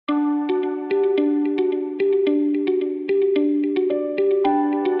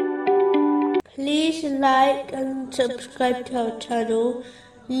like and subscribe to our channel.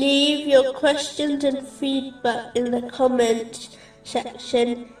 Leave your questions and feedback in the comments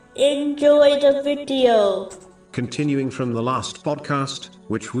section. Enjoy the video. Continuing from the last podcast,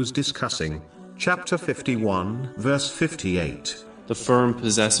 which was discussing chapter 51, verse 58. The firm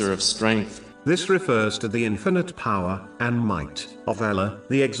possessor of strength. This refers to the infinite power and might of Allah,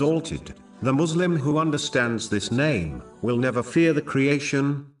 the Exalted. The Muslim who understands this name will never fear the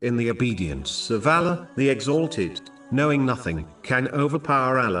creation, in the obedience of Allah, the Exalted. Knowing nothing can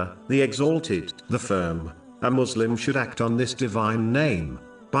overpower Allah, the Exalted, the firm. A Muslim should act on this divine name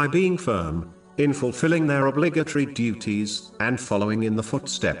by being firm in fulfilling their obligatory duties and following in the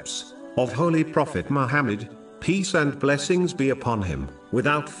footsteps of Holy Prophet Muhammad, peace and blessings be upon him,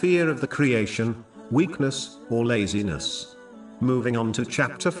 without fear of the creation, weakness, or laziness. Moving on to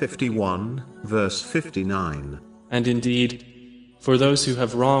chapter 51, verse 59. And indeed, for those who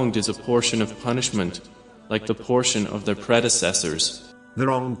have wronged is a portion of punishment, like the portion of their predecessors. The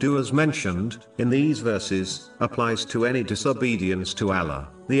wrongdoers mentioned in these verses applies to any disobedience to Allah,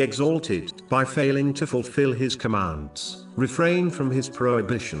 the Exalted, by failing to fulfill His commands, refrain from His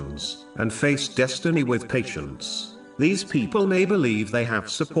prohibitions, and face destiny with patience. These people may believe they have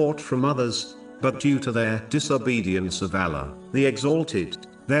support from others, but due to their disobedience of Allah, the Exalted,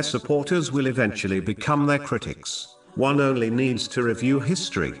 their supporters will eventually become their critics. One only needs to review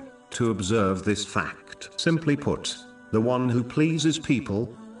history to observe this fact. Simply put, the one who pleases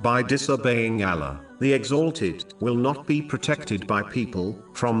people by disobeying Allah, the Exalted, will not be protected by people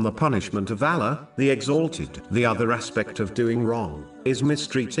from the punishment of Allah, the Exalted. The other aspect of doing wrong is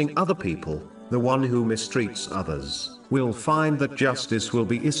mistreating other people. The one who mistreats others will find that justice will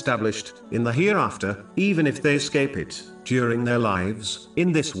be established in the hereafter, even if they escape it during their lives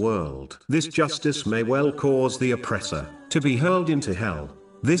in this world. This justice may well cause the oppressor to be hurled into hell.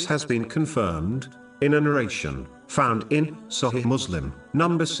 This has been confirmed in a narration found in Sahih Muslim,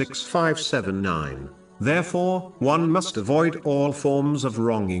 number 6579. Therefore, one must avoid all forms of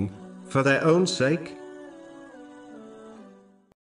wronging, for their own sake,